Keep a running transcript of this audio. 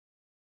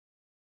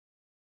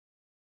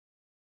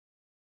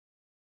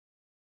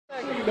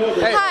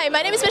Hi,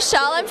 my name is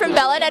Michelle. I'm from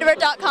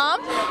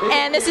BellaandEdward.com,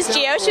 and this is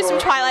Gio. She's from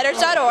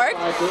TwilightArts.org.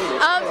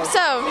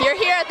 So, you're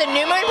here at the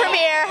New Moon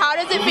premiere. How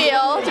does it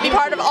feel to be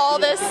part of all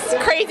this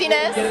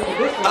craziness?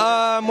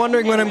 I'm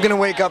wondering when I'm going to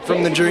wake up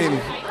from the dream.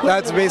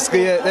 That's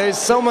basically it. There's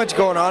so much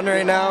going on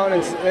right now,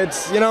 and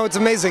it's it's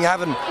amazing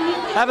having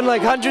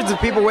like hundreds of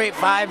people wait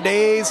 5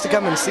 days to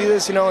come and see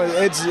this.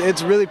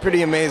 It's really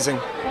pretty amazing.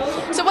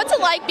 So what's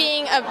it like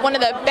being one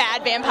of the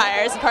bad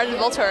vampires, part of the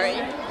Volturi?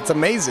 It's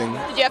amazing.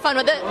 Did you have fun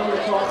with it?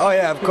 Oh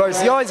yeah, of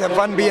course. You always have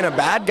fun being a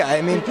bad guy.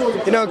 I mean,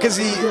 because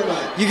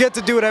you get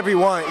to do whatever you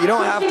want. You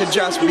don't have to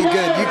just be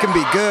good. You can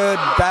be good,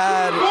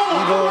 bad,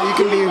 evil. You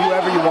can be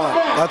whoever you want.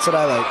 That's what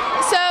I like.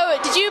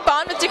 So did you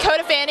bond with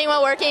Dakota Fanning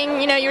while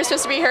working? You were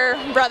supposed to be her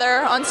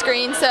brother on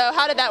screen. So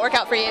how did that work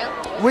out for you?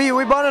 We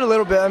bonded a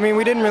little bit. I mean,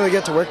 we didn't really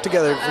get to work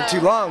together for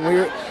too long.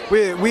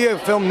 We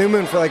filmed New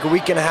Moon for like a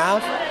week and a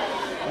half.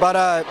 But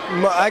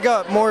I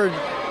got more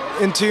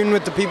in tune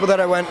with the people that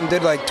I went and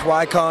did like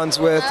Twi-Cons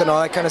with and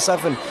all that kind of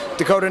stuff, and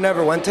Dakota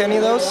never went to any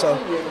of those, so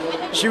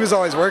she was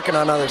always working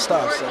on other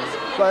stuff. So.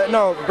 But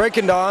no,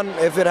 Breaking Dawn,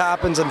 if it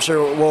happens, I'm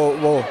sure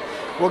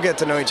we'll get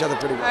to know each other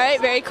pretty well. All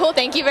right, very cool.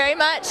 Thank you very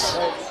much.